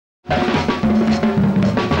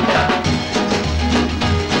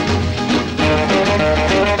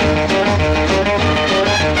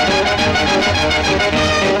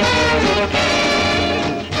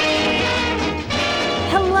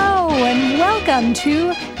Welcome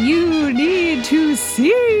to You Need to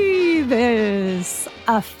See This,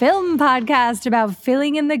 a film podcast about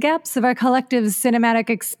filling in the gaps of our collective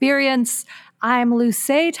cinematic experience. I'm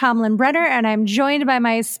Luce Tomlin Brenner, and I'm joined by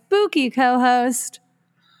my spooky co-host,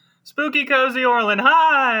 Spooky Cozy Orlin.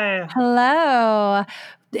 Hi! Hello.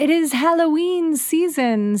 It is Halloween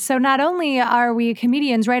season, so not only are we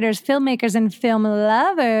comedians, writers, filmmakers, and film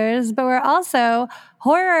lovers, but we're also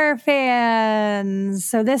horror fans.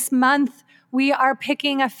 So this month, we are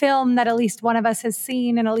picking a film that at least one of us has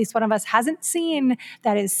seen and at least one of us hasn't seen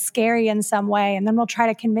that is scary in some way. And then we'll try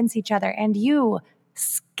to convince each other and you,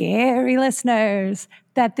 scary listeners,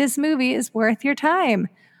 that this movie is worth your time.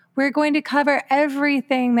 We're going to cover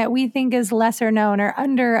everything that we think is lesser known or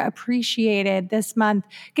underappreciated this month,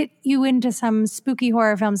 get you into some spooky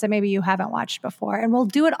horror films that maybe you haven't watched before. And we'll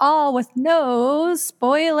do it all with no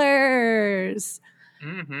spoilers.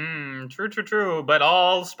 True. But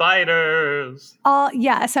all spiders.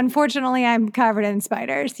 Yes. Unfortunately, I'm covered in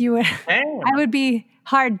spiders. I would be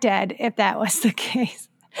hard dead if that was the case.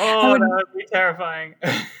 Oh, that would be terrifying.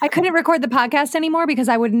 I couldn't record the podcast anymore because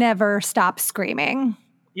I would never stop screaming.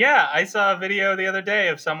 Yeah, I saw a video the other day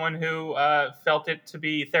of someone who felt it to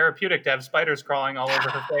be therapeutic to have spiders crawling all over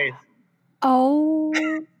her face. Oh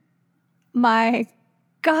my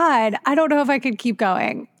God. I don't know if I could keep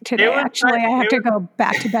going today. Actually, I have to go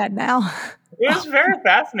back to bed now. It was very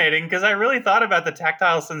fascinating because I really thought about the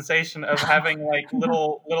tactile sensation of having like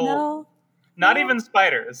little not even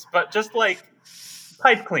spiders, but just like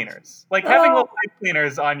pipe cleaners. Like having little pipe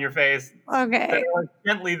cleaners on your face. Okay. That are like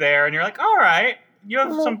gently there, and you're like, all right. You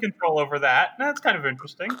have some control over that. That's kind of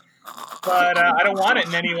interesting. But I don't want it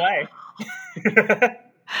in any way.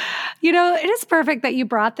 You know, it is perfect that you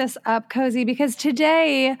brought this up, Cozy, because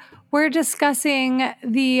today we're discussing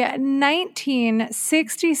the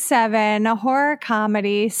 1967 horror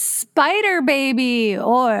comedy Spider Baby,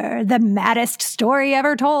 or The Maddest Story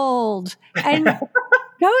Ever Told. And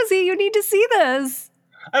Cozy, you need to see this.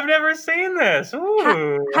 I've never seen this.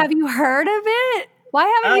 Ooh. Have you heard of it?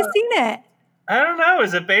 Why haven't you seen it? I don't know.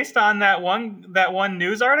 Is it based on that one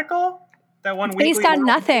news article? That one weekly based on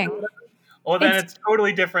nothing. Well, then it's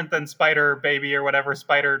totally different than Spider Baby or whatever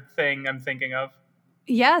spider thing I'm thinking of.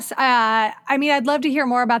 Yes. I mean, I'd love to hear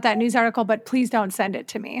more about that news article, but please don't send it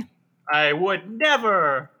to me. I would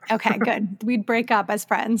never. Okay, good. We'd break up as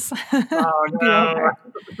friends. Oh, no.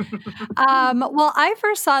 Well, I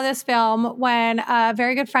first saw this film when a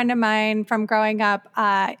very good friend of mine from growing up,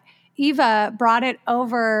 Eva, brought it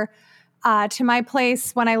over to my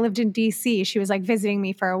place when I lived in DC. She was like visiting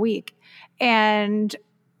me for a week. And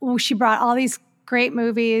she brought all these great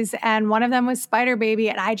movies. And one of them was Spider Baby.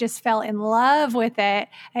 And I just fell in love with it.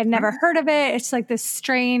 I'd never heard of it. It's like this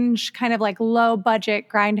strange kind of like low budget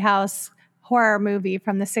grindhouse horror movie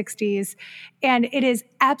from the 60s. And it is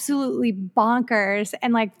absolutely bonkers.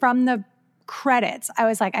 And like from the credits, I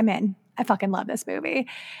was like, I'm in. I fucking love this movie.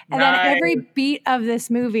 And then every beat of this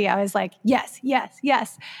movie, I was like, yes, yes,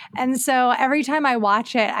 yes. And so every time I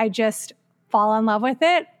watch it, I just fall in love with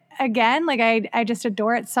it again. Like I just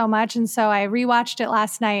adore it so much. And so I rewatched it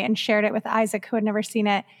last night and shared it with Isaac, who had never seen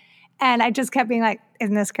it. And I just kept being like,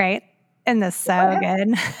 isn't this great? Isn't this so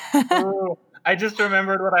good? Oh, I just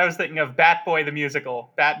remembered what I was thinking of. Bat Boy the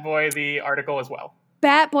musical. Bat Boy the article as well.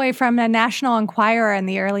 Bat Boy from the National Enquirer in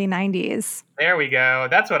the early 90s. There we go.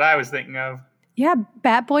 That's what I was thinking of. Yeah,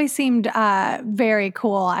 Bat Boy seemed very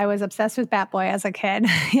cool. I was obsessed with Bat Boy as a kid.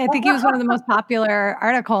 I think he was one of the most popular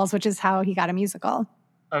articles, which is how he got a musical.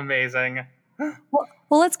 Amazing. Well,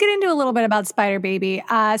 let's get into a little bit about Spider Baby.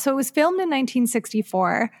 So it was filmed in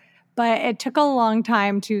 1964, but it took a long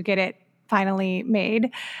time to get it finally made.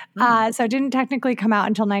 So it didn't technically come out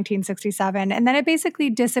until 1967. And then it basically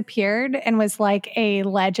disappeared and was like a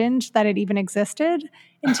legend that it even existed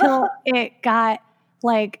until it got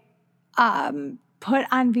like put on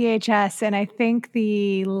VHS in I think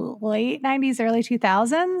the late 90s, early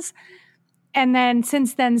 2000s. And then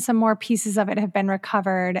since then, some more pieces of it have been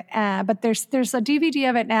recovered. But there's a DVD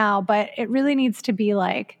of it now, but it really needs to be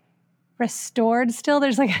like restored still.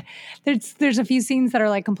 There's a few scenes that are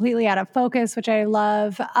like completely out of focus, which I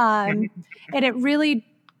love. And it really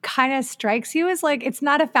kind of strikes you as like, it's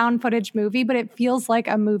not a found footage movie, but it feels like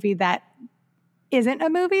a movie that isn't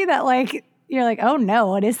a movie, that like, you're like, oh no,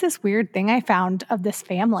 what is this weird thing I found of this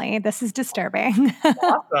family? This is disturbing.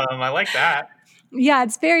 Awesome. I like that. Yeah,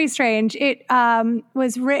 it's very strange. It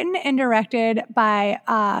was written and directed by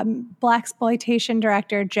blaxploitation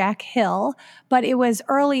director Jack Hill, but it was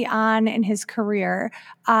early on in his career.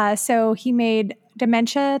 So he made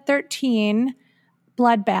Dementia 13,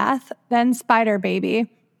 Bloodbath, then Spider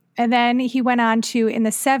Baby. And then he went on to, in the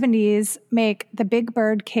 70s, make The Big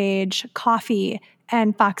Bird Cage, Coffy,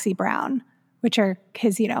 and Foxy Brown, which are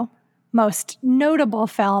his, most notable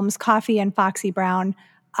films, Coffy and Foxy Brown,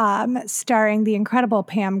 starring the incredible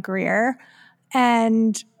Pam Grier.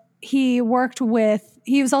 And he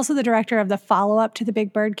was also the director of the follow-up to The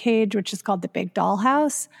Big Bird Cage, which is called The Big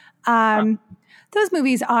Dollhouse. Those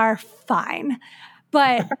movies are fine,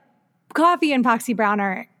 but Coffy and Foxy Brown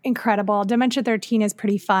are incredible. Dementia 13 is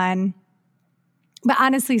pretty fun. But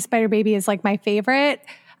honestly, Spider Baby is like my favorite.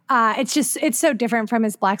 It's so different from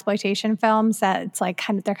his blaxploitation films that it's like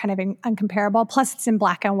they're kind of uncomparable. Plus, it's in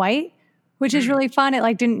black and white, which is really fun. It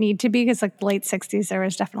like didn't need to be because like the late 60s there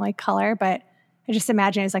was definitely color, but I just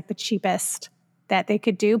imagine it's like the cheapest that they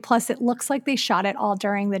could do. Plus, it looks like they shot it all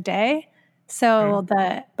during the day. So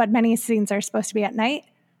but many scenes are supposed to be at night.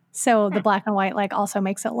 So the black and white like also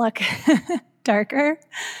makes it look darker.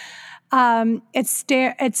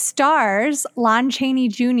 It stars Lon Chaney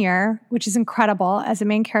Jr., which is incredible, as the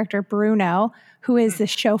main character Bruno, who is the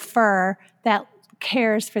chauffeur that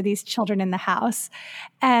cares for these children in the house.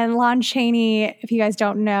 And Lon Chaney, if you guys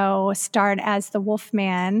don't know, starred as the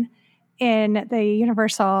Wolfman in the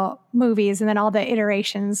Universal movies and then all the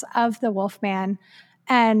iterations of the Wolfman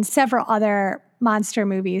and several other monster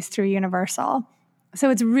movies through Universal. So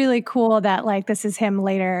it's really cool that like this is him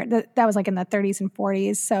later. That was like in the 30s and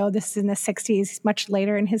 40s. So this is in the 60s, much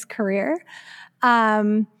later in his career.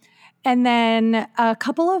 And then a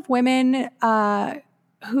couple of women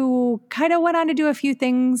who kind of went on to do a few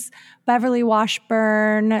things. Beverly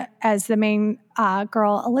Washburn as the main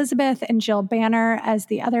girl, Elizabeth, and Jill Banner as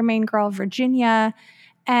the other main girl, Virginia.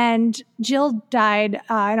 And Jill died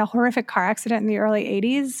in a horrific car accident in the early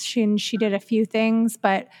 80s. She did a few things,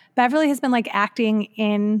 but Beverly has been like acting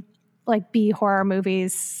in like B horror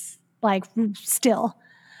movies, like still.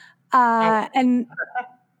 And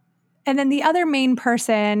then the other main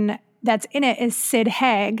person that's in it is Sid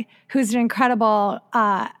Haig, who's an incredible,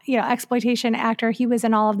 exploitation actor. He was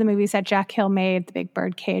in all of the movies that Jack Hill made: The Big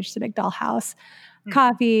Bird Cage, The Big Dollhouse,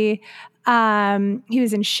 Coffy. He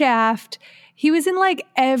was in Shaft. He was in like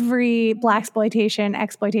every exploitation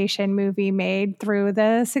movie made through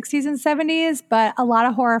the 60s and 70s, but a lot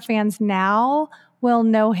of horror fans now will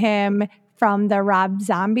know him from the Rob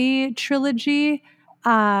Zombie trilogy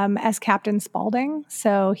as Captain Spaulding.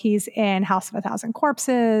 So he's in House of a Thousand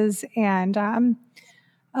Corpses and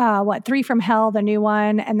Three from Hell, the new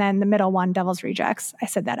one, and then the middle one, Devil's Rejects. I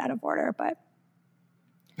said that out of order, but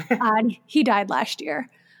he died last year.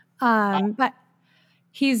 But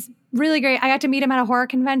he's really great. I got to meet him at a horror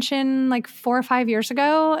convention like 4 or 5 years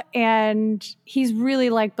ago, and he's really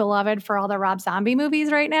like beloved for all the Rob Zombie movies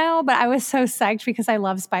right now. But I was so psyched because I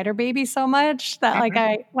love Spider Baby so much that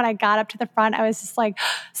when I got up to the front, I was just like,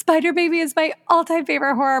 Spider Baby is my all-time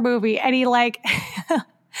favorite horror movie. And he like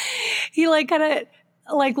kind of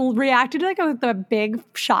like reacted like with a big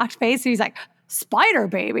shocked face. And he's like, Spider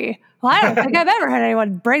Baby? Well, I don't think I've ever had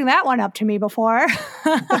anyone bring that one up to me before.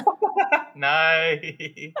 Nice.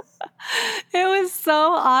 It was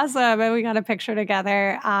so awesome. And we got a picture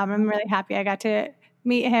together. I'm really happy I got to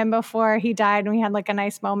meet him before he died, and we had like a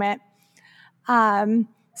nice moment.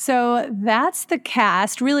 So that's the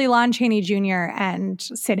cast. Really, Lon Chaney Jr. and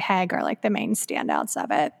Sid Haig are like the main standouts of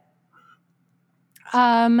it.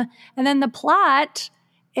 And then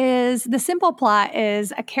the simple plot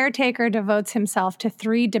is a caretaker devotes himself to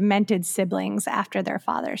 3 demented siblings after their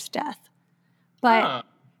father's death. But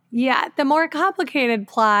yeah, the more complicated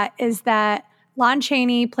plot is that Lon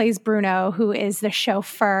Chaney plays Bruno, who is the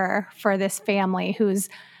chauffeur for this family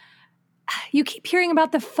you keep hearing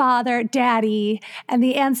about the father, daddy, and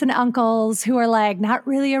the aunts and uncles who are like not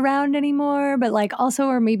really around anymore, but like also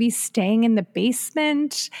are maybe staying in the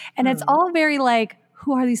basement. And it's all very like,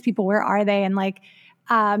 who are these people? Where are they? And like,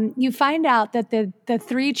 you find out that the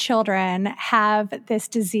 3 children have this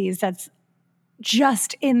disease that's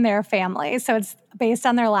just in their family. So it's based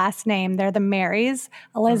on their last name. They're the Marys,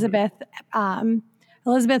 Elizabeth,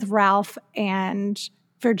 Ralph, and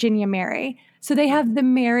Virginia Mary. So they have the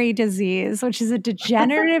Mary disease, which is a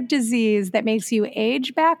degenerative disease that makes you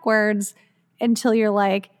age backwards until you're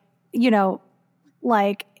like,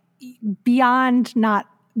 like beyond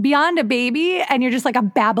a baby, and you're just like a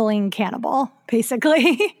babbling cannibal,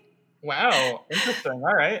 basically. Wow. Interesting.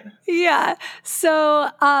 All right. Yeah.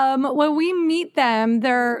 So when we meet them,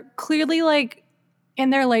 they're clearly like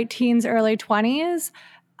in their late teens, early 20s.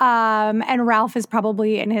 And Ralph is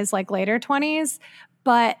probably in his like later 20s.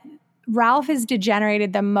 But Ralph is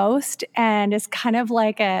degenerated the most and is kind of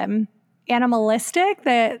like animalistic.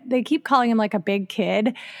 That they keep calling him like a big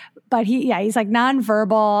kid, but he's like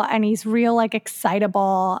nonverbal and he's real like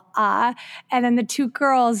excitable. And then the two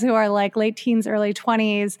girls who are like late teens, early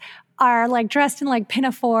 20s are like dressed in like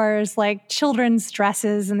pinafores, like children's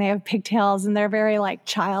dresses, and they have pigtails and they're very like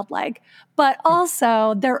childlike, but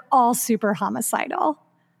also they're all super homicidal.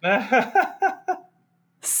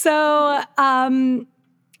 So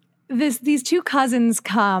these two cousins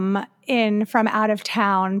come in from out of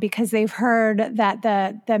town because they've heard that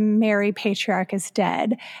the Mary patriarch is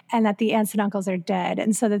dead and that the aunts and uncles are dead.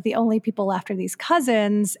 And so that the only people left are these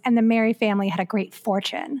cousins, and the Mary family had a great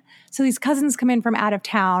fortune. So these cousins come in from out of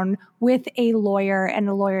town with a lawyer and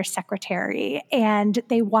a lawyer's secretary, and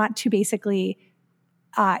they want to basically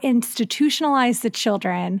institutionalize the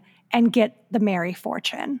children and get the Mary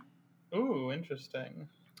fortune. Ooh, interesting.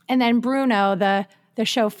 And then Bruno, the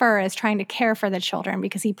chauffeur, is trying to care for the children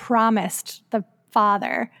because he promised the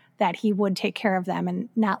father that he would take care of them and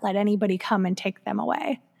not let anybody come and take them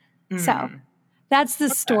away. So that's the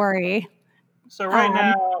story. So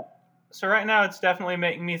right now it's definitely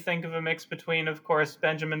making me think of a mix between, of course,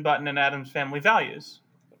 Benjamin Button and Addams Family Values.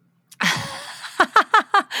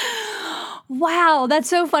 Wow, that's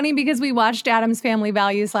so funny because we watched Addams Family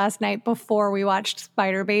Values last night before we watched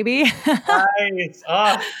Spider Baby. Nice.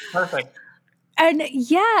 Oh, perfect. And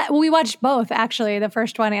we watched both actually, the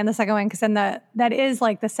first one and the second one, because then that is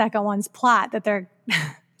like the second one's plot, that they're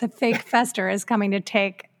the fake Fester is coming to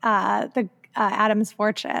take the Addams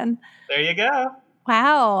fortune. There you go.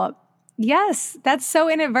 Wow. Yes, that's so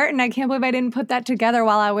inadvertent. I can't believe I didn't put that together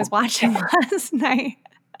while I was watching last night.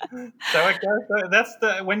 So I guess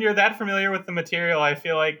when you're that familiar with the material, I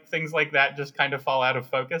feel like things like that just kind of fall out of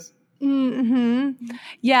focus. Mm-hmm.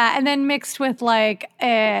 Yeah, and then mixed with like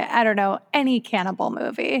I don't know, any cannibal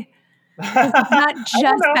movie. It's not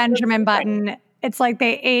just Benjamin Button. It's like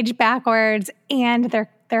they age backwards and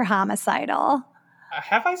they're homicidal.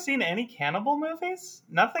 Have I seen any cannibal movies?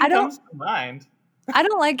 Nothing comes to mind. I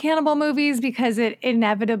don't like cannibal movies because it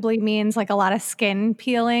inevitably means like a lot of skin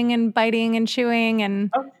peeling and biting and chewing. And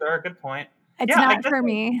oh, sure, good point. It's not for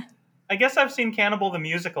me. I guess I've seen Cannibal the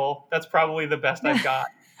Musical. That's probably the best I've got.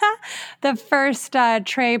 The first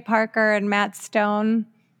Trey Parker and Matt Stone.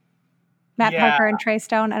 Parker and Trey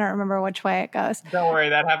Stone. I don't remember which way it goes. Don't worry,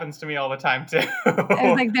 that happens to me all the time too. It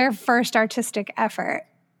was like their first artistic effort.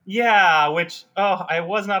 Yeah, which, I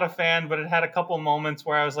was not a fan, but it had a couple moments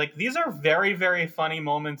where I was like, these are very, very funny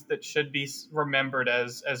moments that should be remembered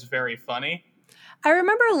as very funny. I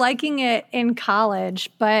remember liking it in college,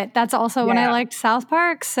 but that's also when I liked South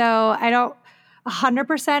Park. So I don't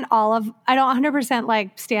 100%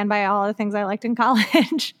 like stand by all the things I liked in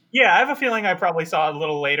college. Yeah, I have a feeling I probably saw it a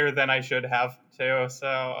little later than I should have too. So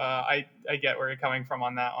I get where you're coming from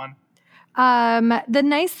on that one. The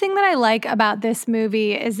nice thing that I like about this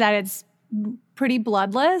movie is that it's pretty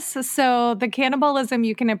bloodless. So the cannibalism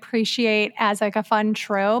you can appreciate as like a fun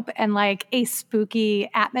trope and like a spooky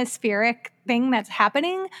atmospheric thing that's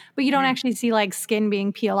happening, but you don't actually see like skin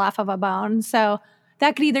being peeled off of a bone. So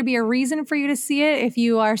that could either be a reason for you to see it if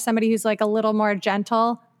you are somebody who's like a little more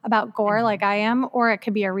gentle about gore like I am, or it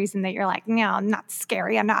could be a reason that you're like, no, not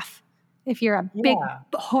scary enough if you're a big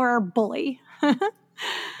horror bully.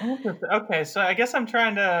 Okay, so I guess I'm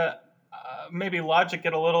trying to maybe logic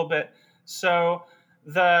it a little bit. So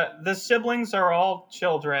the siblings are all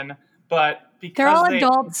children, but because they're all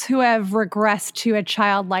adults who have regressed to a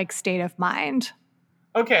childlike state of mind.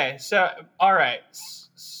 Okay, so all right,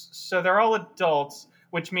 so they're all adults,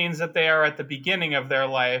 which means that they are at the beginning of their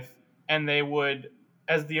life, and they would,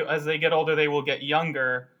 as they get older, they will get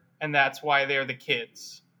younger, and that's why they're the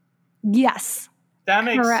kids. Yes. That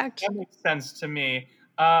makes sense to me.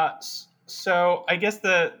 So I guess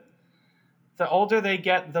the older they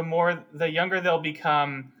get, the younger they'll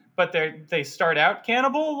become. But they start out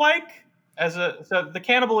cannibal-like. So the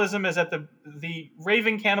cannibalism is at the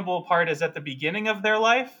raving cannibal part is at the beginning of their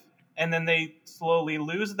life, and then they slowly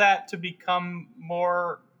lose that to become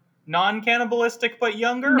more non-cannibalistic but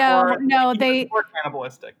younger. No, they more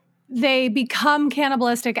cannibalistic. They become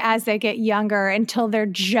cannibalistic as they get younger until they're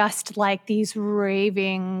just like these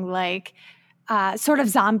raving, like sort of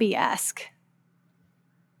zombie-esque.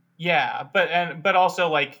 Yeah, but also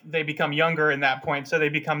like they become younger in that point, so they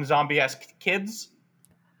become zombie-esque kids.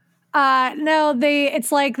 No,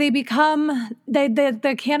 it's like they become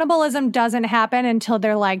the cannibalism doesn't happen until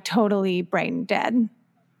they're like totally brain dead.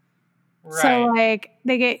 Right. So like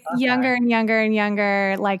they get younger and younger and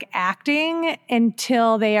younger, like acting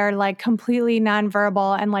until they are like completely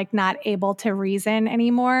nonverbal and like not able to reason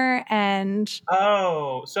anymore. And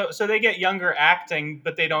so they get younger acting,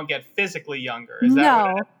 but they don't get physically younger. Is that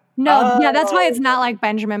what it is? No, yeah, that's why it's not like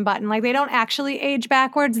Benjamin Button. Like they don't actually age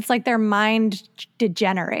backwards. It's like their mind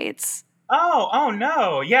degenerates. Oh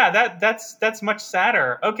no. Yeah, that's much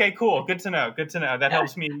sadder. Okay, cool. Good to know. Good to know. That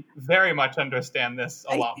helps me very much understand this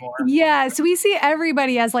a lot more. Yeah, so we see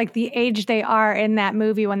everybody as like the age they are in that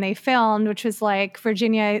movie when they filmed, which was like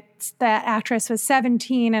Virginia, that actress was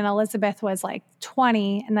 17 and Elizabeth was like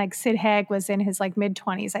 20 and like Sid Haig was in his like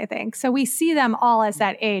mid-20s, I think. So we see them all as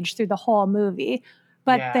that age through the whole movie.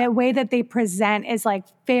 But the way that they present is like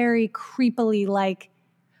very creepily like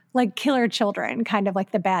killer children, kind of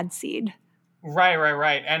like the bad seed.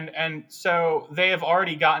 Right. And so they have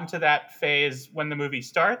already gotten to that phase when the movie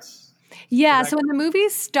starts? Yeah, so when the movie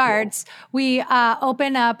starts, we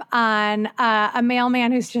open up on a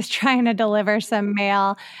mailman who's just trying to deliver some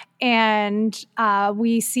mail. And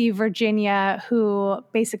we see Virginia, who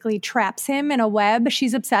basically traps him in a web.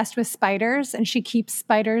 She's obsessed with spiders, and she keeps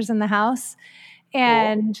spiders in the house.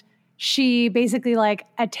 And she basically like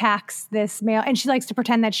attacks this male, and she likes to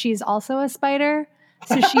pretend that she's also a spider.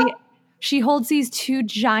 So she holds these two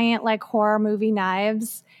giant like horror movie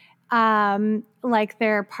knives, like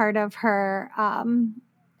they're part of her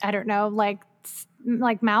I don't know, like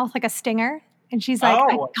mouth, like a stinger. And she's like,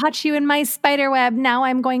 I caught you in my spider web, now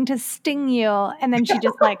I'm going to sting you. And then she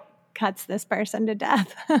just like cuts this person to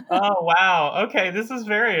death. Oh wow. Okay, this is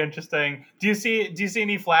very interesting. Do you see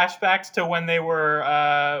any flashbacks to when they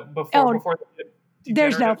were before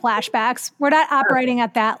there's no flashbacks. We're not operating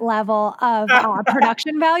at that level of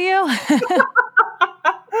production value.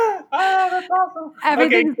 Oh, that's awesome.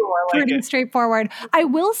 Everything's pretty straightforward. I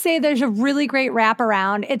will say there's a really great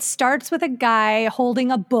wraparound. It starts with a guy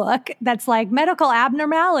holding a book that's like medical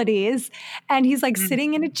abnormalities. And he's like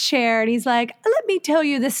sitting in a chair and he's like, let me tell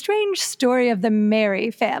you the strange story of the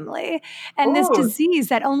Mary family and this disease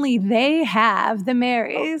that only they have, the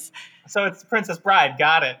Marys. So it's Princess Bride.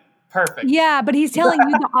 Got it. Perfect. Yeah, but he's telling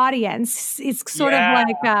you, the audience. It's sort of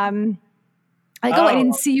like, I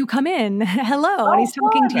didn't see you come in. Hello. And he's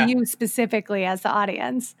talking to you specifically as the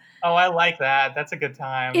audience. Oh, I like that. That's a good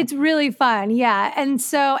time. It's really fun. Yeah. And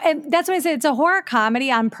that's why I say it's a horror comedy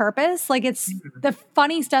on purpose. Like it's the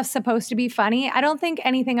funny stuff's supposed to be funny. I don't think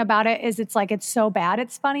anything about it is it's like it's so bad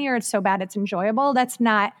it's funny or it's so bad it's enjoyable. That's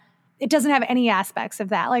not, it doesn't have any aspects of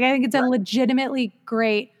that. Like I think it's a legitimately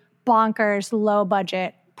great, bonkers, low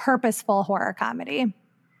budget, purposeful horror comedy.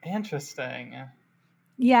 Interesting.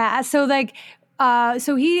 Yeah. So like,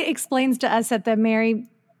 so he explains to us that the Mary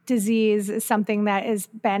disease is something that has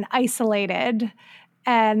been isolated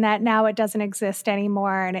and that now it doesn't exist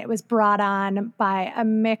anymore. And it was brought on by a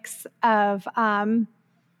mix of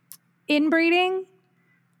inbreeding,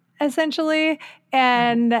 essentially.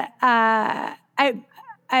 And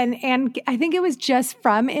And I think it was just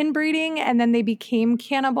from inbreeding, and then they became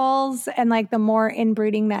cannibals. And like the more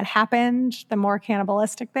inbreeding that happened, the more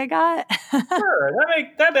cannibalistic they got. Sure,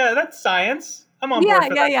 that's science. I'm on board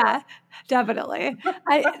for that. Yeah, definitely.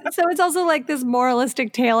 So it's also like this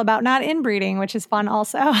moralistic tale about not inbreeding, which is fun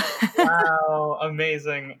also. Wow,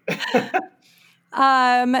 amazing.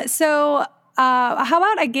 So how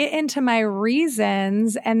about I get into my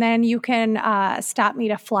reasons and then you can stop me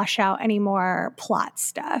to flush out any more plot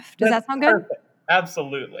stuff. Does that sound good? Perfect.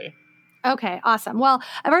 Absolutely. Okay, awesome. Well,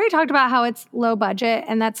 I've already talked about how it's low budget,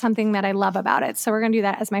 and that's something that I love about it. So we're going to do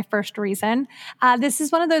that as my first reason. This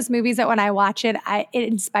is one of those movies that when I watch it, it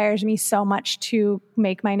inspires me so much to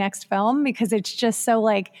make my next film because it's just so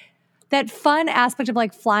like that fun aspect of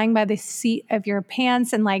like flying by the seat of your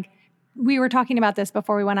pants. And like we were talking about this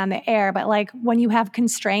before we went on the air, but like when you have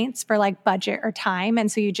constraints for like budget or time,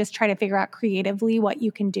 and so you just try to figure out creatively what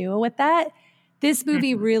you can do with that, this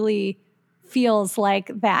movie really feels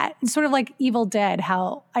like that. It's sort of like Evil Dead,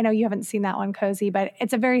 how I know you haven't seen that one, Cozy, but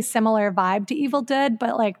it's a very similar vibe to Evil Dead,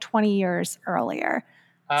 but like 20 years earlier.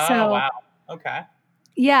 Oh, wow. Okay.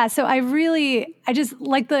 Yeah, so I just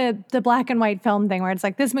like the black and white film thing where it's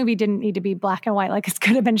like this movie didn't need to be black and white, like it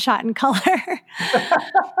could have been shot in color.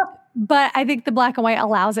 But I think the black and white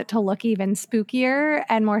allows it to look even spookier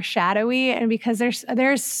and more shadowy. And because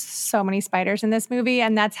there's so many spiders in this movie,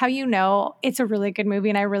 and that's how you know it's a really good movie.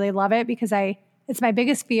 And I really love it because it's my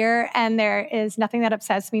biggest fear, and there is nothing that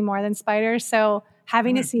upsets me more than spiders. So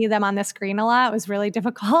having to see them on the screen a lot was really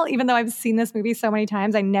difficult. Even though I've seen this movie so many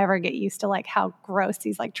times, I never get used to like how gross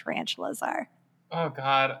these like tarantulas are. Oh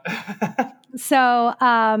God. So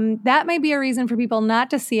that may be a reason for people not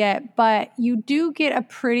to see it, but you do get a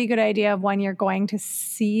pretty good idea of when you're going to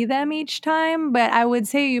see them each time. But I would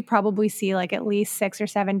say you probably see like at least 6 or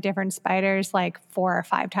 7 different spiders like 4 or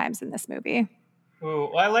 5 times in this movie. Ooh,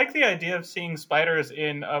 well, I like the idea of seeing spiders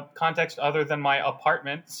in a context other than my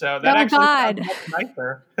apartment, so that Oh actually sounds God. much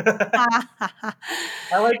nicer.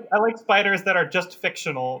 I like spiders that are just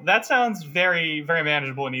fictional. That sounds very very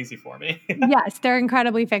manageable and easy for me. Yes, they're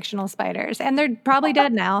incredibly fictional spiders, and they're probably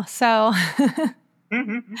dead now. So I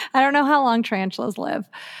don't know how long tarantulas live.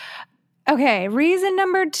 Okay, reason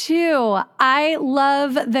number 2. I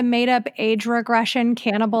love the made up age regression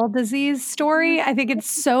cannibal disease story. I think it's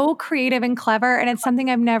so creative and clever, and it's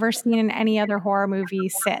something I've never seen in any other horror movie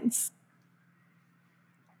since.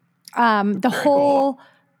 The Very whole, cool.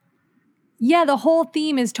 yeah, the whole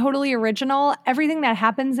theme is totally original. Everything that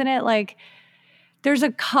happens in it, like, there's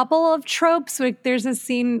a couple of tropes. Like there's a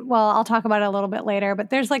scene, well, I'll talk about it a little bit later,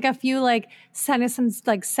 but there's like a few like senescence,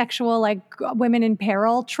 like sexual, like women in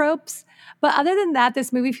peril tropes. But other than that,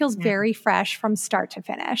 this movie feels very fresh from start to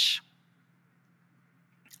finish.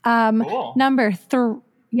 Cool. Number 3,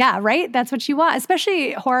 yeah, right? That's what you want,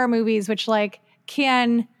 especially horror movies, which like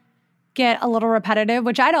can get a little repetitive,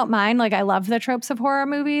 which I don't mind. Like, I love the tropes of horror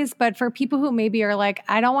movies, but for people who maybe are like,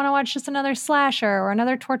 I don't want to watch just another slasher or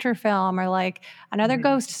another torture film or like another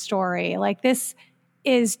ghost story, like this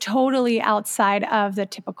is totally outside of the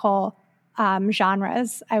typical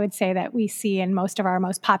genres, I would say, that we see in most of our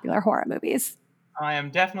most popular horror movies. I am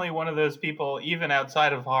definitely one of those people, even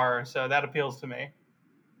outside of horror, so that appeals to me.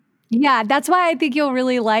 Yeah, that's why I think you'll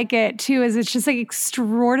really like it too, is it's just like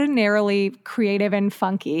extraordinarily creative and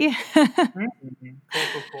funky.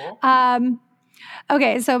 Cool.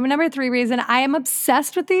 Okay, so number 3 reason, I am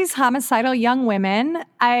obsessed with these homicidal young women.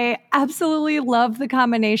 I absolutely love the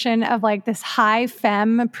combination of like this high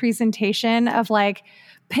femme presentation of like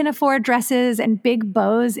pinafore dresses and big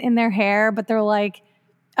bows in their hair, but they're like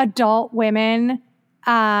adult women,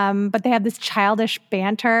 but they have this childish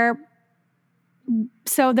banter.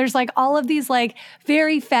 So there's like all of these like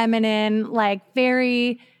very feminine, like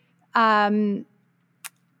very like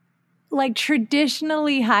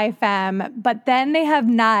traditionally high femme, but then they have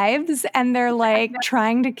knives and they're like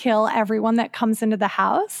trying to kill everyone that comes into the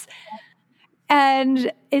house.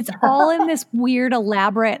 And it's all in this weird,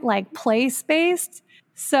 elaborate like play space.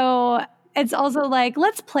 So it's also like,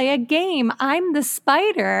 let's play a game. I'm the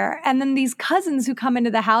spider. And then these cousins who come into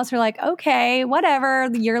the house are like, okay, whatever.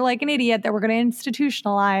 You're like an idiot that we're going to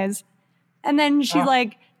institutionalize. And then she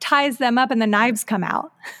like ties them up and the knives come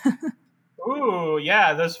out. Ooh,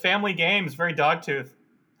 yeah, those family games, very Dogtooth.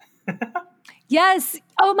 Yes.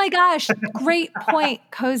 Oh my gosh. Great point,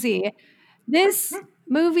 Cozy. This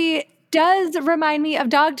movie does remind me of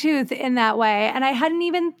Dogtooth in that way. And I hadn't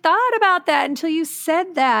even thought about that until you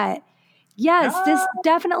said that. Yes, this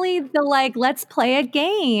definitely the like, let's play a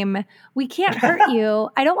game. We can't hurt you.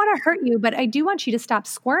 I don't want to hurt you, but I do want you to stop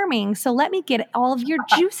squirming. So let me get all of your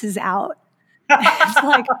juices out. It's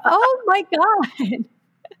like, oh my God.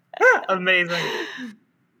 Amazing.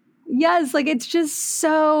 Yes, like it's just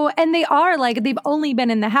so, and they are like, they've only been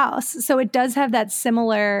in the house. So it does have that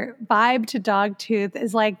similar vibe to Dogtooth,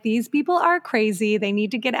 is like, these people are crazy. They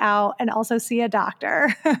need to get out and also see a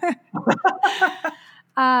doctor.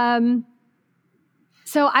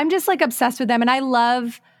 So I'm just like obsessed with them. And I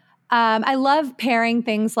love pairing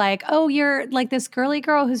things like, oh, you're like this girly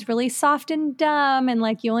girl who's really soft and dumb and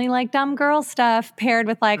like you only like dumb girl stuff, paired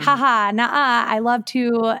with like, haha, nah, I love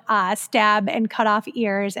to stab and cut off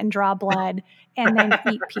ears and draw blood and then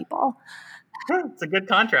eat people. It's a good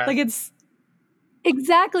contrast. Like it's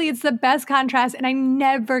the best contrast, and I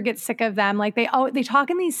never get sick of them. Like they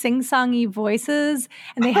talk in these sing-songy voices,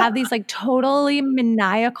 and they have these like totally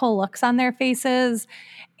maniacal looks on their faces.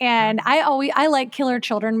 And I like killer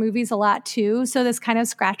children movies a lot too, so this kind of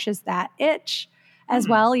scratches that itch as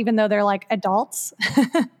well, even though they're like adults.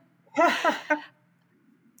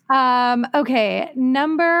 Okay,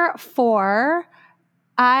 number 4.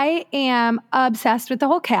 I am obsessed with the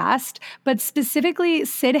whole cast, but specifically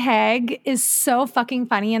Sid Haig is so fucking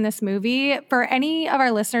funny in this movie. For any of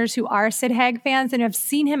our listeners who are Sid Haig fans and have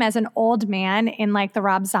seen him as an old man in like the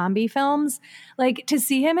Rob Zombie films, like to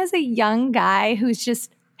see him as a young guy who's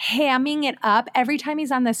just hamming it up every time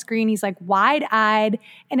he's on the screen, he's like wide-eyed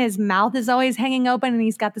and his mouth is always hanging open and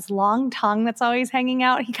he's got this long tongue that's always hanging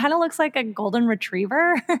out. He kind of looks like a golden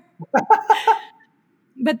retriever.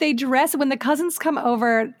 But they dress, when the cousins come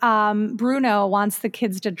over, Bruno wants the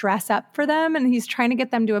kids to dress up for them, and he's trying to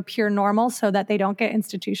get them to appear normal so that they don't get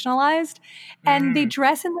institutionalized. And they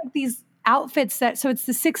dress in like these outfits so it's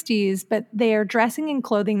the 60s, but they're dressing in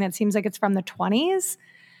clothing that seems like it's from the 20s.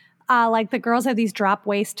 Like the girls have these drop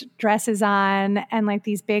waist dresses on and like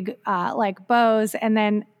these big like bows, and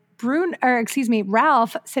then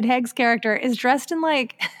Ralph, Sid Haig's character, is dressed in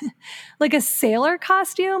like like a sailor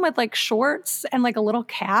costume with like shorts and like a little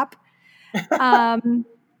cap.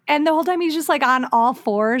 And the whole time he's just like on all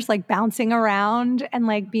fours, like bouncing around and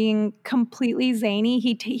like being completely zany.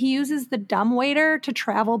 He uses the dumbwaiter to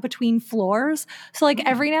travel between floors. So like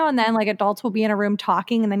every now and then, like adults will be in a room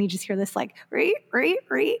talking, and then you just hear this like reet,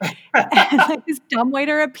 and like this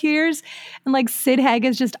dumbwaiter appears, and like Sid Haig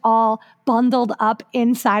is just all bundled up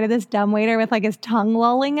inside of this dumbwaiter with like his tongue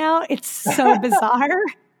lolling out. It's so bizarre.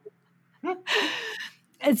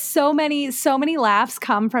 It's so many laughs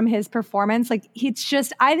come from his performance. Like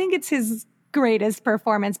I think it's his greatest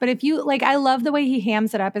performance. But if you like, I love the way he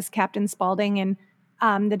hams it up as Captain Spaulding in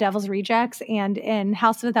The Devil's Rejects and in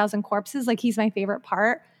House of a Thousand Corpses. Like he's my favorite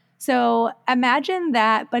part. So imagine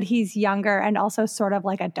that, but he's younger and also sort of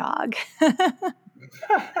like a dog.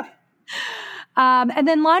 And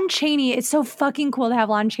then Lon Chaney, it's so fucking cool to have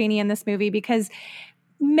Lon Chaney in this movie because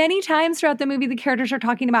many times throughout the movie, the characters are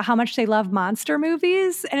talking about how much they love monster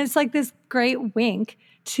movies. And it's like this great wink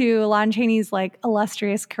to Lon Chaney's like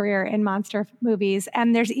illustrious career in monster movies.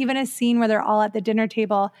 And there's even a scene where they're all at the dinner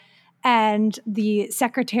table and the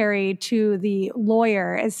secretary to the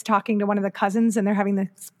lawyer is talking to one of the cousins and they're having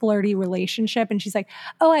this flirty relationship. And she's like,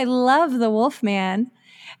 "Oh, I love the Wolfman."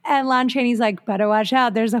 And Lon Chaney's like, "Better watch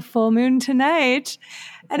out. There's a full moon tonight."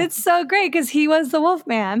 And it's so great because he was the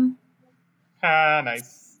Wolfman.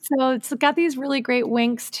 Nice. So it's got these really great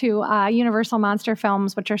winks to Universal monster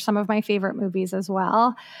films, which are some of my favorite movies as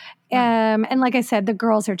well. And like I said, the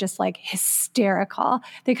girls are just like hysterical.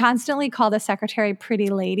 They constantly call the secretary pretty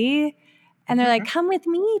lady. And they're like, "Come with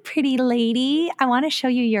me, pretty lady. I want to show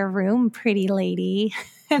you your room, pretty lady."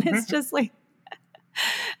 And it's just like,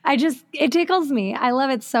 it tickles me. I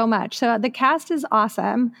love it so much. So the cast is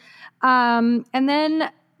awesome. And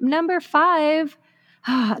then number 5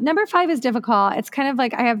 is difficult. It's kind of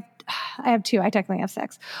like I have 2. I technically have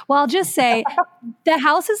 6. Well, I'll just say the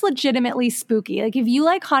house is legitimately spooky. Like if you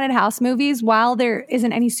like haunted house movies, while there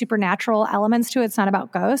isn't any supernatural elements to it, it's not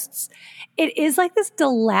about ghosts. It is like this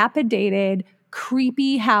dilapidated,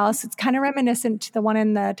 creepy house. It's kind of reminiscent to the one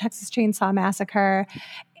in the Texas Chainsaw Massacre.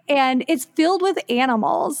 And it's filled with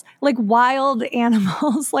animals, like wild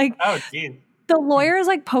animals. Like, oh, geez. The lawyer is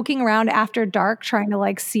like poking around after dark, trying to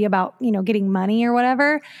like see about, getting money or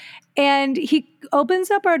whatever. And he opens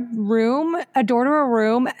up a door to a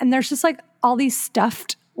room, and there's just like all these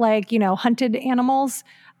stuffed, like, hunted animals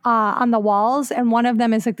on the walls. And one of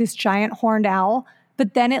them is like this giant horned owl.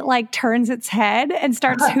 But then it like turns its head and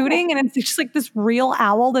starts hooting, and it's just like this real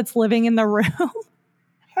owl that's living in the room.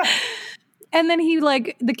 And then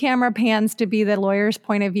the camera pans to be the lawyer's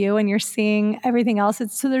point of view, and you're seeing everything else.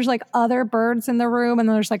 So there's like other birds in the room, and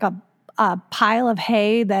there's like a pile of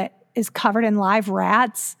hay that is covered in live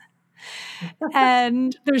rats.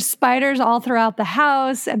 And there's spiders all throughout the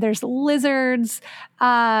house, and there's lizards.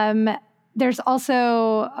 There's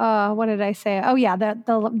also, what did I say? Oh yeah,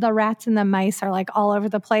 the rats and the mice are like all over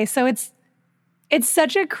the place. So it's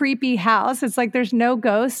such a creepy house. It's like there's no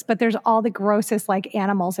ghosts, but there's all the grossest like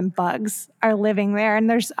animals and bugs are living there. And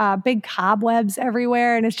there's big cobwebs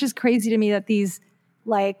everywhere. And it's just crazy to me that these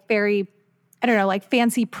like very, I don't know, like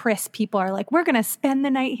fancy priss people are like, "We're going to spend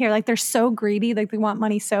the night here." Like they're so greedy. Like they want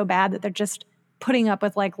money so bad that they're just putting up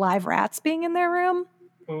with like live rats being in their room.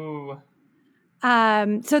 Ooh.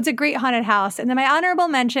 So it's a great haunted house. And then my honorable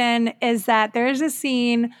mention is that there's a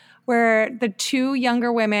scene where the 2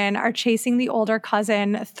 younger women are chasing the older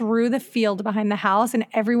cousin through the field behind the house, and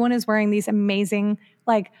everyone is wearing these amazing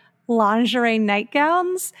like lingerie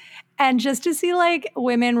nightgowns. And just to see like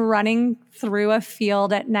women running through a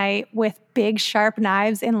field at night with big sharp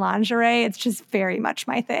knives in lingerie, it's just very much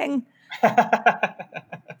my thing.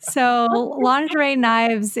 So lingerie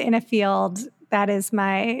knives in a field, that is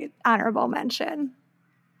my honorable mention.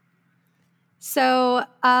 So,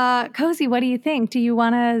 Cozy, what do you think? Do you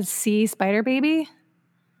want to see Spider Baby?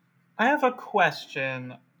 I have a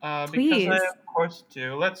question. Please. Because I, of course,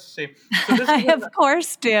 do. Let's see. So this I, of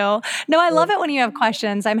course, do. No, I love it when you have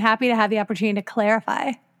questions. I'm happy to have the opportunity to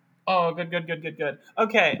clarify. Oh, good.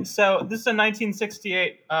 Okay, so this is a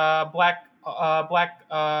 1968 black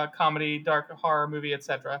comedy, dark horror movie,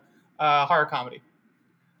 etc. Horror comedy.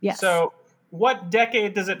 Yes. So, what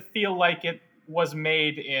decade does it feel like it was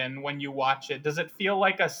made in when you watch it? Does it feel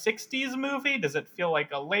like a 60s movie? Does it feel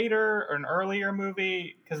like a later or an earlier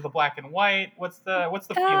movie because of the black and white? What's the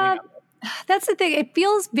feeling of it? That's the thing. It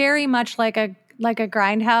feels very much like a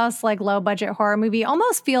grindhouse, like low budget horror movie.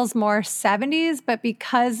 Almost feels more 70s, but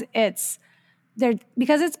because it's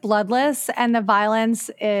bloodless and the violence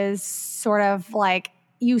is sort of like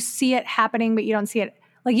you see it happening, but you don't see it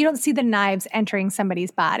like you don't see the knives entering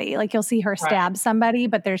somebody's body. Like you'll see her stab somebody,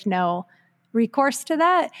 but there's no recourse to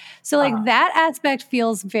that. So like that aspect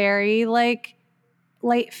feels very like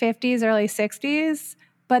late 50s, early 60s.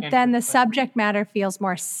 But then the subject matter feels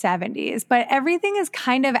more 70s. But everything is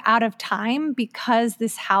kind of out of time because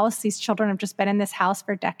this house, these children have just been in this house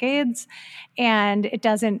for decades. And it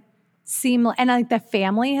doesn't seem, and like the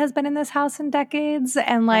family has been in this house in decades.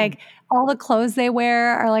 And like all the clothes they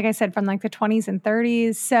wear are, like I said, from like the 20s and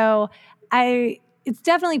 30s. So it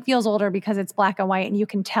definitely feels older because it's black and white and you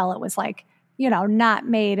can tell it was like, you know, not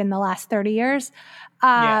made in the last 30 years.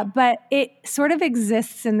 But it sort of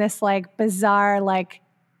exists in this like bizarre, like,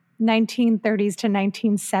 1930s to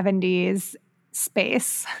 1970s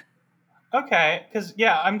space. Okay, because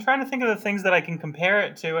I'm trying to think of the things that I can compare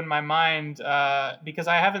it to in my mind because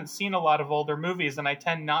I haven't seen a lot of older movies and I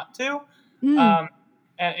tend not to. And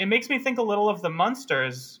it makes me think a little of The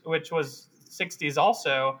Munsters, which was 60s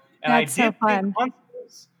also. And That's I so did fun. think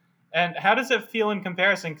Munsters. And how does it feel in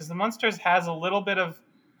comparison? Because The Munsters has a little bit of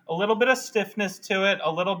stiffness to it,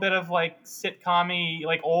 a little bit of like sitcom-y,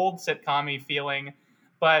 like old sitcom-y feeling,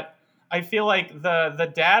 but I feel like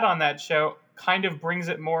the dad on that show kind of brings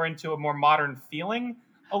it more into a more modern feeling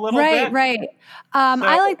a little bit. Right.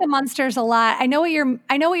 I like The Munsters a lot. I know what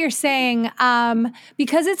you're saying.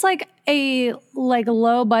 Because it's like a like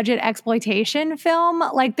low budget exploitation film.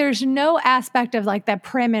 Like there's no aspect of like that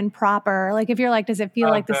prim and proper. Like if you're like, does it feel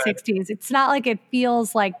like the 60s? It's not like it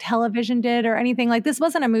feels like television did or anything. Like this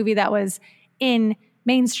wasn't a movie that was in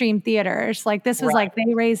mainstream theaters. Like this was like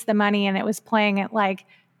they raised the money and it was playing at like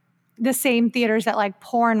the same theaters that like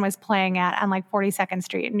porn was playing at on like 42nd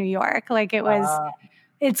Street in New York. Like it was,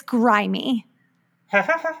 it's grimy.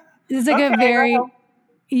 It's like a very,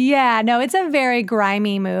 it's a very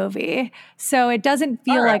grimy movie. So it doesn't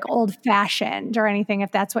feel like old fashioned or anything,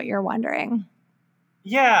 if that's what you're wondering.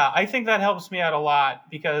 Yeah, I think that helps me out a lot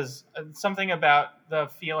because something about the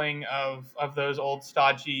feeling of those old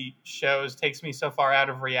stodgy shows takes me so far out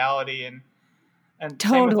of reality and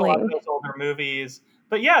same with a lot of those older movies.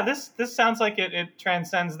 But yeah, this sounds like it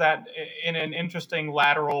transcends that in an interesting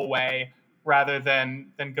lateral way rather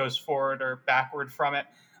than goes forward or backward from it.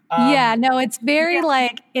 It's very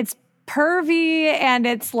like it's pervy and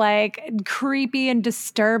it's like creepy and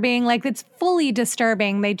disturbing. Like it's fully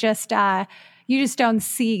disturbing. They just you just don't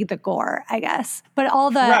see the gore, I guess. But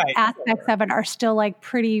all the aspects of it are still like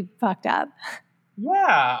pretty fucked up.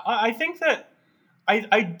 Yeah, I think that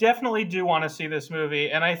I definitely do want to see this movie,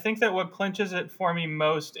 and I think that what clinches it for me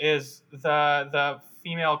most is the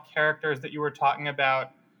female characters that you were talking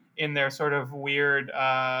about in their sort of weird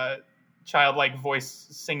childlike voice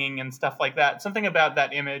singing and stuff like that. Something about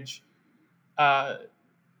that image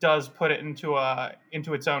does put it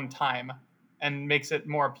into its own time and makes it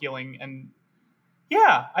more appealing. And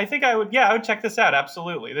yeah, I think I would check this out.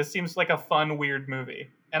 Absolutely, this seems like a fun, weird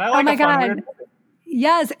movie, and I like a fun, weird movie.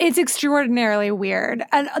 Yes, it's extraordinarily weird.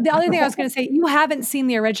 And the other thing I was going to say, you haven't seen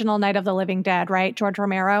the original Night of the Living Dead, right? George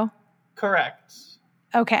Romero? Correct.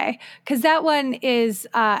 Okay. Because that one is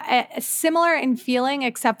similar in feeling,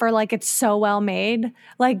 except for like it's so well made.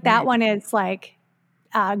 Like that one is like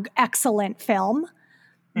excellent film.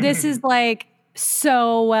 This is like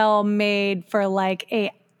so well made for like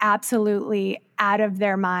a absolutely out of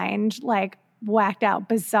their mind, like whacked out,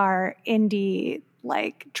 bizarre indie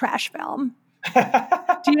like trash film. Do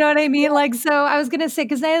you know what I mean? Like, so I was going to say,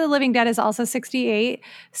 because Night of the Living Dead is also 68.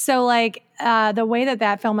 So like the way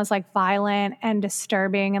that film is like violent and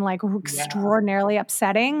disturbing and like extraordinarily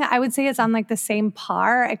upsetting, I would say it's on like the same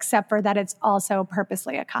par, except for that it's also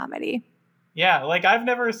purposely a comedy. Yeah, like I've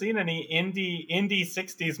never seen any indie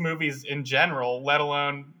 60s movies in general, let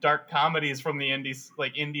alone dark comedies from the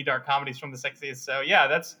indie dark comedies from the 60s. So yeah,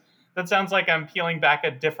 that sounds like I'm peeling back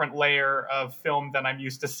a different layer of film than I'm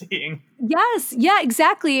used to seeing. Yes, yeah,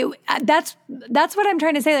 exactly. That's what I'm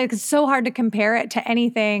trying to say. Like, it's so hard to compare it to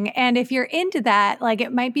anything. And if you're into that, like,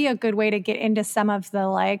 it might be a good way to get into some of the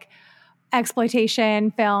like exploitation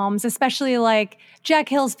films, especially like Jack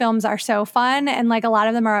Hill's films are so fun, and like a lot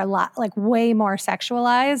of them are a lot like way more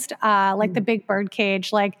sexualized. Like The Big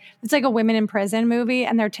Birdcage, like it's like a women in prison movie,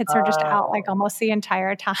 and their tits are just out like almost the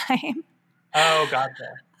entire time. Oh,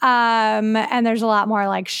 gotcha. And there's a lot more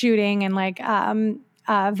like shooting and like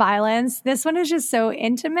violence. This one is just so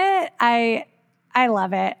intimate. I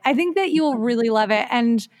love it. I think that you will really love it.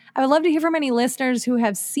 And I would love to hear from any listeners who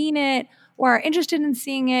have seen it or are interested in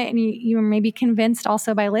seeing it, and you may be convinced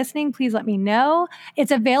also by listening. Please let me know. It's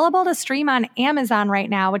available to stream on Amazon right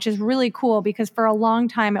now, which is really cool because for a long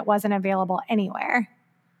time it wasn't available anywhere.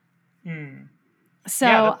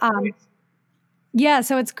 So Yeah,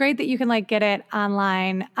 so it's great that you can like get it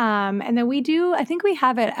online. And then I think we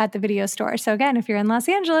have it at the video store. So again, if you're in Los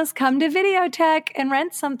Angeles, come to Videotech and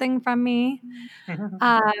rent something from me.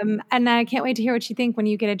 And I can't wait to hear what you think when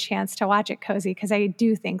you get a chance to watch it, Cozy, because I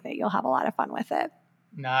do think that you'll have a lot of fun with it.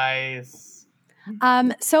 Nice.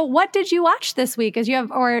 So what did you watch this week?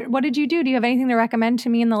 Or what did you do? Do you have anything to recommend to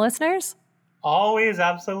me and the listeners? Always,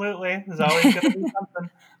 absolutely. There's always going to be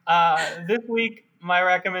something. This week, my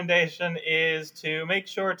recommendation is to make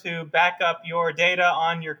sure to back up your data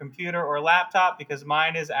on your computer or laptop because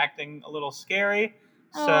mine is acting a little scary.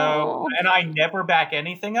 And I never back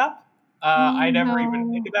anything up. I never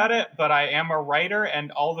even think about it, but I am a writer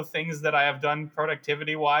and all the things that I have done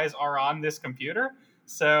productivity-wise are on this computer.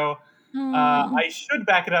 So I should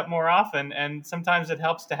back it up more often, and sometimes it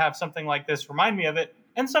helps to have something like this remind me of it.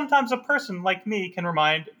 And sometimes a person like me can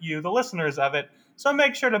remind you, the listeners, of it. So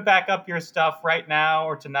make sure to back up your stuff right now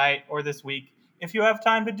or tonight or this week if you have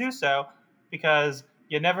time to do so, because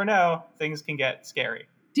you never know, things can get scary.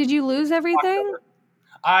 Did you lose everything?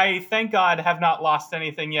 I, thank God, have not lost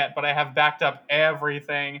anything yet, but I have backed up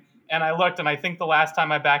everything. And I looked, and I think the last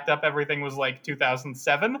time I backed up everything was like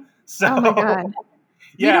 2007. So, oh my God.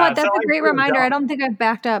 Yeah, you know what? That's a great reminder. I don't think I've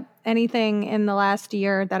backed up anything in the last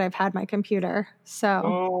year that I've had my computer. So.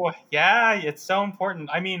 Oh, yeah, it's so important.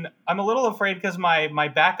 I mean, I'm a little afraid because my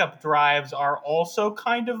backup drives are also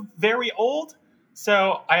kind of very old.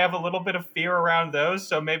 So I have a little bit of fear around those.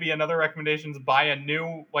 So maybe another recommendation is buy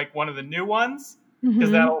one of the new ones,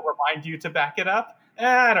 because that'll remind you to back it up.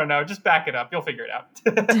 I don't know. Just back it up. You'll figure it out.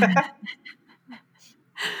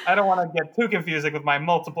 I don't want to get too confusing with my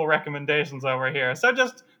multiple recommendations over here. So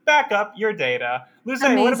just back up your data. Luce,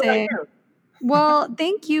 what about you? Well,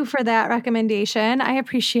 thank you for that recommendation. I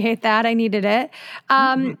appreciate that. I needed it.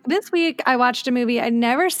 This week, I watched a movie I'd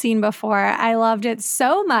never seen before. I loved it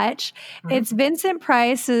so much. It's Vincent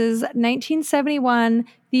Price's 1971,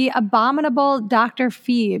 The Abominable Dr.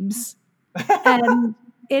 Phibes. And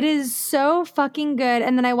it is so fucking good.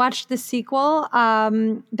 And then I watched the sequel,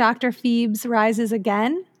 Dr. Phibes Rises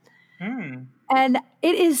Again. And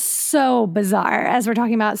it is so bizarre as we're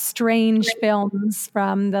talking about strange films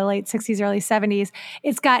from the late 60s, early 70s.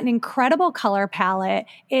 It's got an incredible color palette.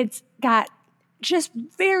 It's got just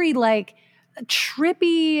very like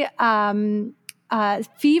trippy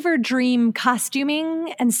fever dream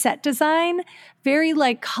costuming and set design. Very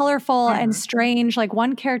like colorful and strange. Like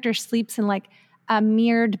one character sleeps in like a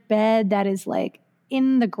mirrored bed that is like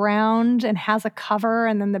in the ground and has a cover,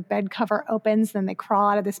 and then the bed cover opens, then they crawl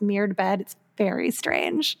out of this mirrored bed. It's very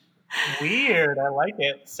strange. Weird. I like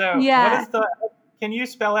it. So yeah. Can you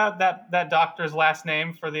spell out that doctor's last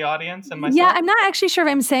name for the audience and myself? Yeah, I'm not actually sure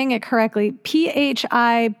if I'm saying it correctly. Phibes.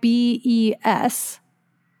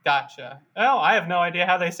 Gotcha. Oh, I have no idea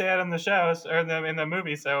how they say it in the shows or in the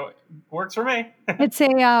movie, so it works for me. It's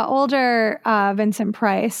a older Vincent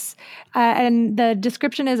Price, and the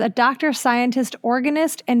description is: a doctor, scientist,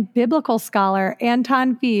 organist, and biblical scholar,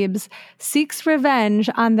 Anton Phibes, seeks revenge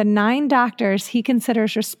on the 9 doctors he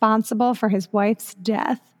considers responsible for his wife's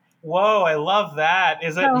death. Whoa, I love that.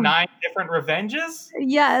 Is it 9 different revenges?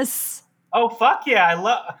 Yes. Oh, fuck yeah. I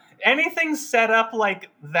love... Anything set up like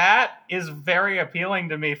that is very appealing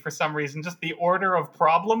to me for some reason. Just the order of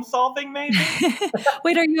problem solving, maybe.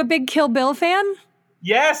 Wait, are you a big Kill Bill fan?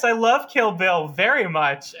 Yes, I love Kill Bill very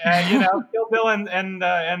much. And Kill Bill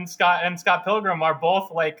and Scott Pilgrim are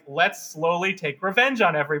both like, let's slowly take revenge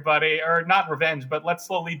on everybody, or not revenge, but let's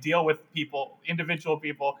slowly deal with individual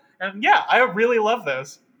people. And yeah, I really love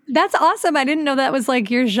those. That's awesome. I didn't know that was like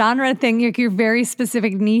your genre thing, your very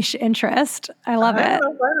specific niche interest. I love it. I don't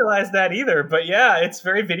know if I realized that either, but yeah, it's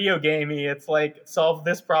very video gamey. It's like solve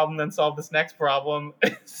this problem, then solve this next problem.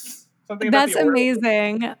 That's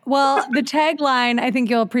amazing. Well, the tagline I think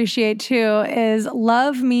you'll appreciate too is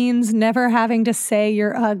love means never having to say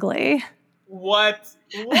you're ugly. What?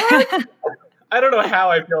 I don't know how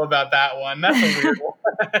I feel about that one. That's a weird one.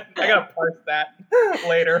 I gotta parse that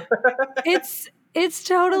later. It's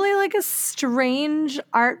totally like a strange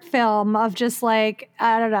art film of just like,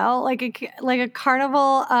 I don't know, like a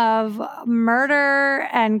carnival of murder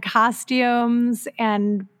and costumes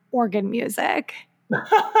and organ music.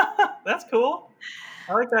 That's cool.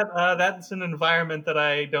 I like that. That's an environment that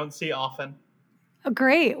I don't see often.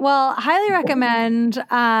 Great. Well, highly recommend.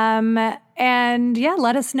 And yeah,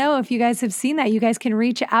 let us know if you guys have seen that. You guys can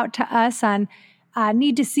reach out to us on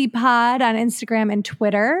Need to See Pod on Instagram and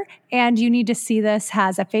Twitter. And You Need to See This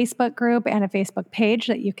has a Facebook group and a Facebook page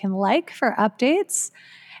that you can like for updates.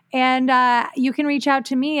 And you can reach out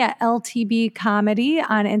to me at LTB Comedy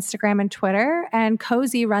on Instagram and Twitter. And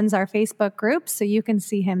Cozy runs our Facebook group, so you can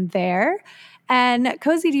see him there. And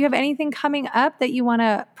Cozy, do you have anything coming up that you want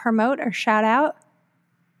to promote or shout out?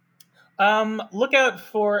 Look out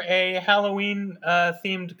for a Halloween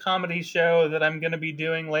themed comedy show that I'm going to be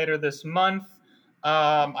doing later this month.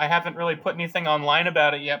 I haven't really put anything online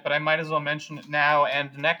about it yet, but I might as well mention it now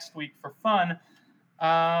and next week for fun.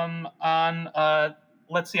 On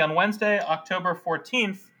Wednesday, October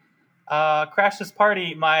 14th, Crash This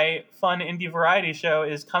Party, my fun indie variety show,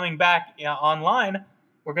 is coming back online.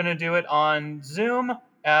 We're going to do it on Zoom,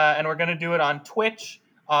 and we're going to do it on Twitch,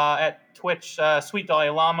 at Twitch, Sweet Dalai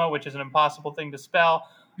Lama, which is an impossible thing to spell,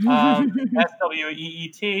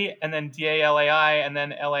 SWEET, and then DALAI, and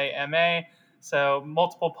then LAMA. So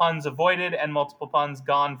multiple puns avoided and multiple puns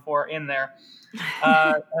gone for in there.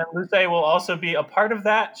 And Luce will also be a part of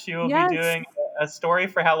that. She will be doing a story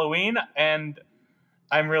for Halloween, and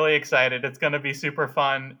I'm really excited. It's going to be super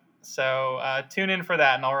fun. So tune in for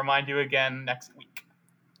that, and I'll remind you again next week.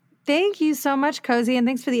 Thank you so much, Cozy, and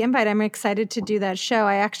thanks for the invite. I'm excited to do that show.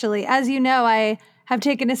 I actually, as you know, I have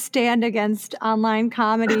taken a stand against online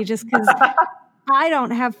comedy just because I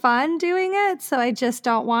don't have fun doing it, so I just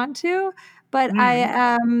don't want to. But I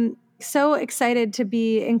am so excited to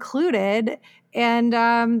be included, and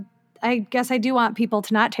I guess I do want people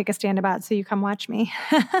to not take a stand about it, so you come watch me.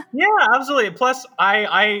 Yeah, absolutely. Plus,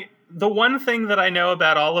 the one thing that I know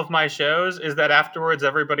about all of my shows is that afterwards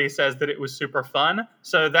everybody says that it was super fun.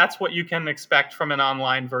 So that's what you can expect from an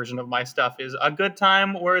online version of my stuff, is a good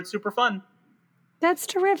time where it's super fun. That's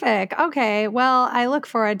terrific. Okay, well, I look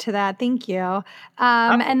forward to that. Thank you.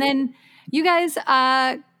 And then you guys,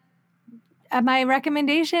 my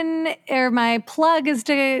recommendation or my plug is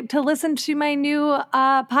to listen to my new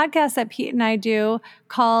podcast that Pete and I do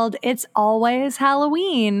called It's Always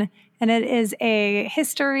Halloween. And it is a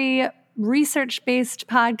history research-based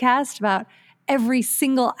podcast about every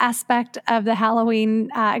single aspect of the Halloween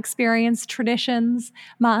experience, traditions,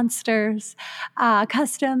 monsters,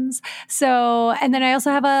 customs. So, and then I also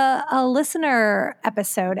have a listener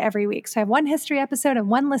episode every week. So I have one history episode and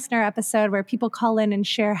one listener episode where people call in and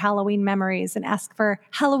share Halloween memories and ask for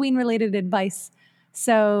Halloween-related advice.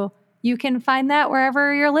 So you can find that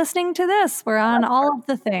wherever you're listening to this. We're on all of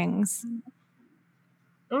the things.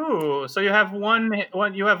 Ooh, so you have one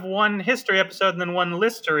history episode and then one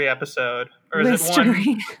listery episode, or is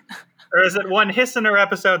it one Hissner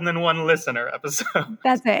episode and then one listener episode?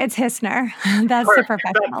 That's it. It's Hissner. That's the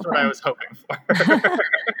professional. That's what I was hoping for.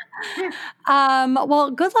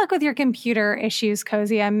 Well, good luck with your computer issues,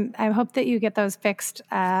 Cozy. I hope that you get those fixed.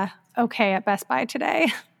 Okay, at Best Buy today.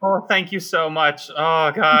 Oh, thank you so much. Oh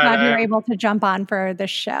God, I'm glad you were able to jump on for this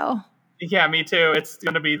show. Yeah, me too. It's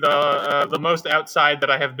going to be the most outside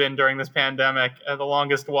that I have been during this pandemic, the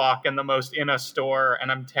longest walk, and the most in a store,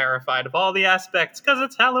 and I'm terrified of all the aspects because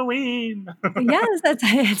it's Halloween. Yes,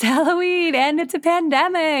 it's Halloween, and it's a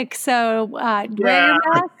pandemic, so wear your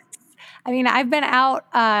masks. I mean, I've been out,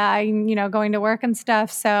 going to work and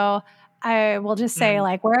stuff, so I will just say,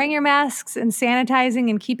 wearing your masks and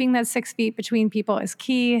sanitizing and keeping that 6 feet between people is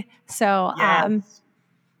key. So, yes.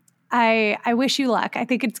 I wish you luck. I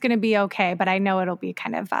think it's going to be okay, but I know it'll be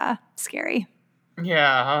kind of scary.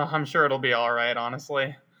 Yeah, I'm sure it'll be all right,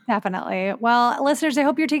 honestly. Definitely. Well, listeners, I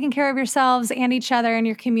hope you're taking care of yourselves and each other and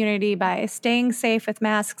your community by staying safe with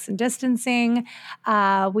masks and distancing.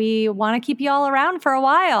 We want to keep you all around for a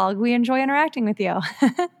while. We enjoy interacting with you.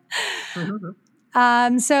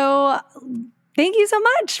 So thank you so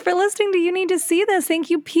much for listening to You Need to See This. Thank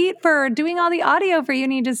you, Pete, for doing all the audio for You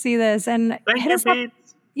Need to See This. And thank you, Pete.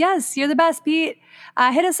 Yes, you're the best, Pete.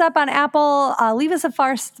 Hit us up on Apple. Leave us a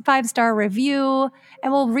 5-star review,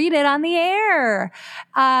 and we'll read it on the air.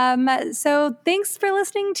 So thanks for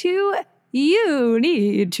listening to You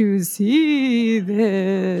Need to See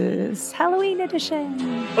This Halloween edition.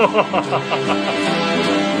 I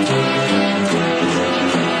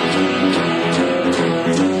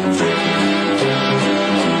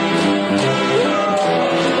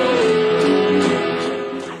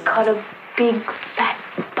caught a big fat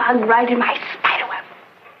bug right in my spiderweb.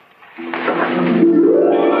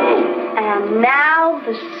 And now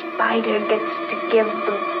the spider gets to give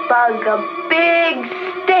the bug a big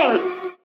sting.